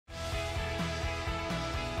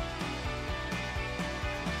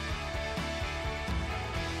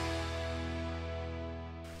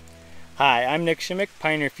Hi, I'm Nick Schimek,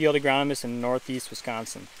 Pioneer Field Agronomist in Northeast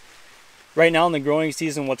Wisconsin. Right now in the growing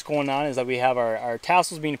season, what's going on is that we have our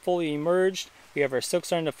tassels being fully emerged. We have our silk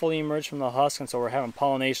starting to fully emerge from the husk, and so we're having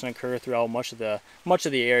pollination occur throughout much of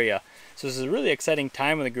the area. So this is a really exciting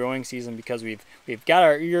time of the growing season because we've got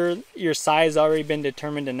our ear size already been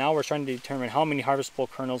determined, and now we're trying to determine how many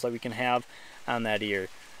harvestable kernels that we can have on that ear.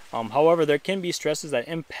 However, there can be stresses that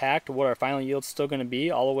impact what our final yield's still going to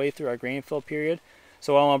be all the way through our grain fill period.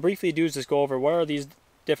 So what I'll briefly do is just go over what are these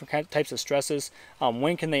different types of stresses,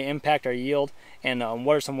 when can they impact our yield, and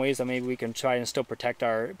what are some ways that maybe we can try and still protect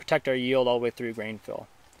our yield all the way through grain fill.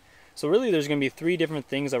 So really there's going to be three different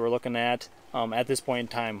things that we're looking at this point in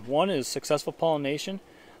time. One is successful pollination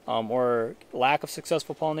or lack of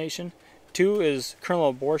successful pollination. Two is kernel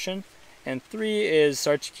abortion. And three is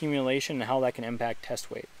starch accumulation and how that can impact test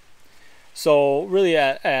weight. So really,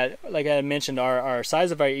 like I mentioned, our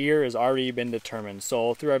size of our ear has already been determined.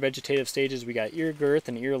 So through our vegetative stages, we got ear girth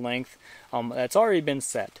and ear length. That's already been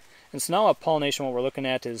set. And so now at pollination, what we're looking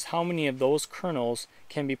at is how many of those kernels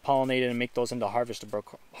can be pollinated and make those into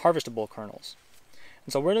harvestable kernels.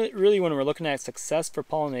 And so really when we're looking at success for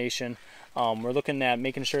pollination, we're looking at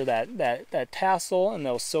making sure that tassel and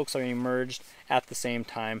those silks are emerged at the same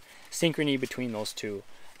time, synchrony between those two.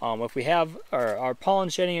 If we have our pollen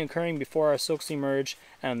shedding occurring before our silks emerge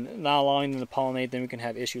and not allowing them to pollinate, then we can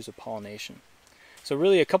have issues with pollination. So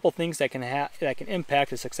really a couple things that can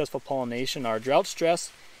impact a successful pollination are drought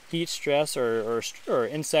stress, heat stress, or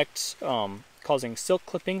insects causing silk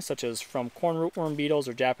clipping, such as from corn rootworm beetles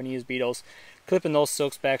or Japanese beetles, clipping those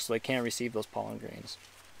silks back so they can't receive those pollen grains.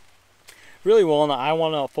 Really what I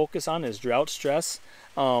want to focus on is drought stress.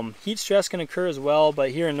 Heat stress can occur as well, but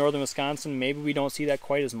here in northern Wisconsin, maybe we don't see that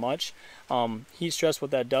quite as much. Heat stress, what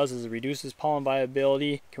that does is it reduces pollen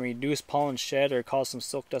viability, can reduce pollen shed or cause some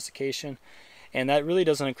silk desiccation, and that really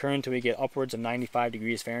doesn't occur until we get upwards of 95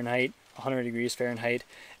 degrees Fahrenheit, 100 degrees Fahrenheit.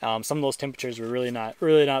 Some of those temperatures we're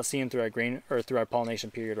really not seeing through our grain or through our pollination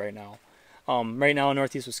period right now. Right now in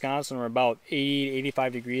northeast Wisconsin, we're about 80 to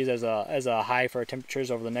 85 degrees as a high for our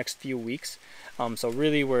temperatures over the next few weeks. So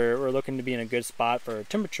really we're looking to be in a good spot for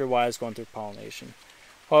temperature-wise going through pollination.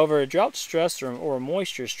 However, drought stress or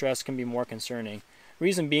moisture stress can be more concerning.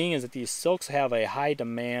 Reason being is that these silks have a high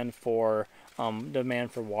demand for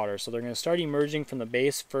water. So they're going to start emerging from the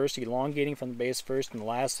base first, elongating from the base first, and the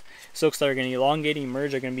last silks that are going to elongate and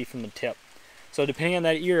emerge are going to be from the tip. So depending on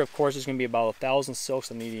that ear, of course, there's going to be about 1,000 silks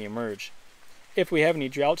that need to emerge. If we have any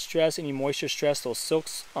drought stress, any moisture stress, those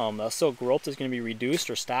silks, the silk growth is going to be reduced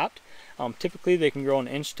or stopped. Typically, they can grow 1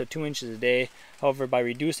 inch to 2 inches a day. However, by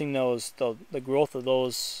reducing the growth of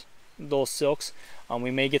those silks,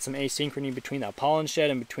 we may get some asynchrony between that pollen shed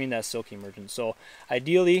and between that silk emergence. So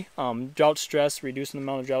ideally, drought stress, reducing the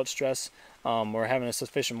amount of drought stress, or having a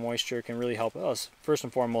sufficient moisture can really help us, first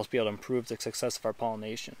and foremost, be able to improve the success of our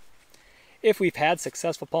pollination. If we've had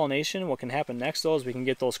successful pollination, what can happen next though is we can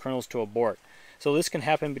get those kernels to abort. So this can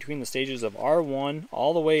happen between the stages of R1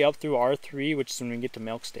 all the way up through R3, which is when we get to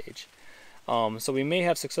milk stage. So we may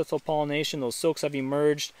have successful pollination, those silks have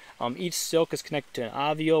emerged, each silk is connected to an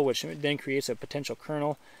ovule, which then creates a potential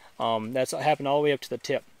kernel. That's happened all the way up to the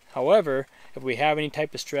tip. However, if we have any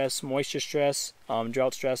type of stress, moisture stress,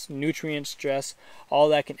 drought stress, nutrient stress, all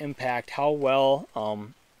that can impact how well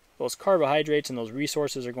those carbohydrates and those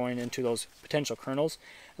resources are going into those potential kernels,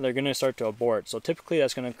 and they're going to start to abort. So typically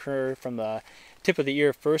that's going to occur from the tip of the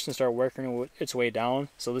ear first and start working its way down.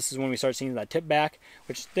 So this is when we start seeing that tip back,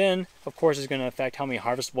 which then of course is going to affect how many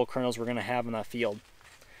harvestable kernels we're going to have in that field.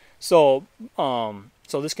 So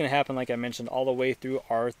this can happen, like I mentioned, all the way through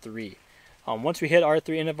R3. Once we hit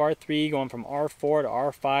R3, end of R3, going from R4 to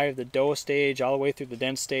R5, the dough stage, all the way through the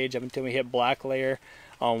dense stage up until we hit black layer,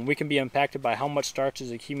 we can be impacted by how much starch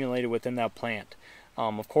is accumulated within that plant.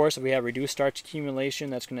 Of course, if we have reduced starch accumulation,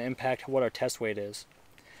 that's going to impact what our test weight is.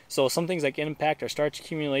 So some things that can impact our starch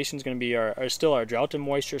accumulation is going to be still our drought and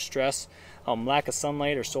moisture stress, lack of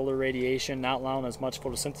sunlight or solar radiation, not allowing as much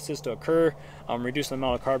photosynthesis to occur, reducing the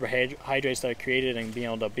amount of carbohydrates that are created and being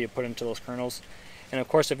able to be put into those kernels. And of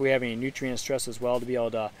course, if we have any nutrient stress as well, to be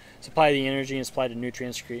able to supply the energy and supply the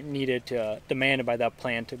nutrients needed demanded by that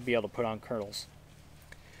plant to be able to put on kernels.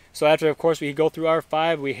 So after, of course, we go through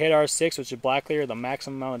R5, we hit R6, which is black layer, the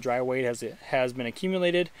maximum amount of dry weight has been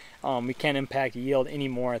accumulated. We can't impact yield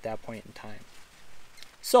anymore at that point in time.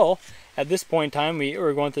 So at this point in time,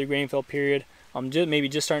 we're going through the grain fill period. Maybe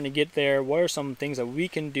just starting to get there. What are some things that we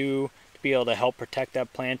can do to be able to help protect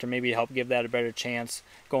that plant, or maybe help give that a better chance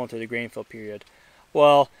going through the grain fill period?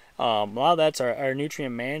 Well, A lot of that's our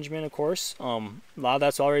nutrient management, of course. A lot of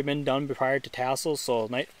that's already been done prior to tassels, so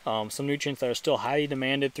some nutrients that are still highly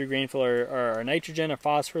demanded through grain fill are nitrogen or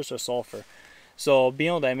phosphorus or sulfur. So being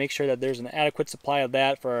able to make sure that there's an adequate supply of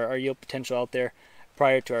that for our yield potential out there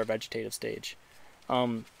prior to our vegetative stage.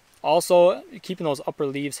 Also, keeping those upper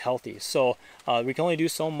leaves healthy. So we can only do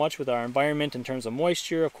so much with our environment in terms of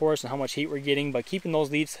moisture, of course, and how much heat we're getting, but keeping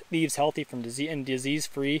those leaves healthy from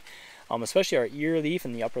disease-free, especially our ear leaf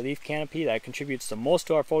and the upper leaf canopy, that contributes the most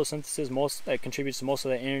to our photosynthesis, that contributes to most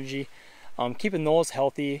of that energy. Keeping those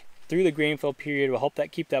healthy through the grain fill period will help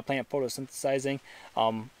keep that plant photosynthesizing.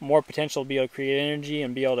 More potential to be able to create energy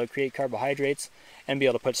and be able to create carbohydrates and be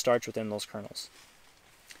able to put starch within those kernels.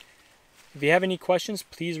 If you have any questions,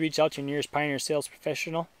 please reach out to your nearest Pioneer sales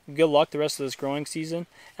professional. Good luck the rest of this growing season.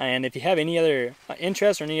 And if you have any other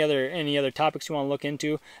interests or any other topics you want to look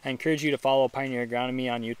into, I encourage you to follow Pioneer Agronomy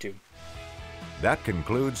on YouTube. That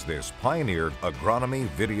concludes this Pioneer Agronomy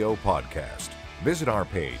video podcast. Visit our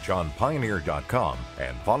page on pioneer.com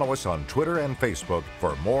and follow us on Twitter and Facebook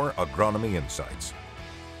for more agronomy insights.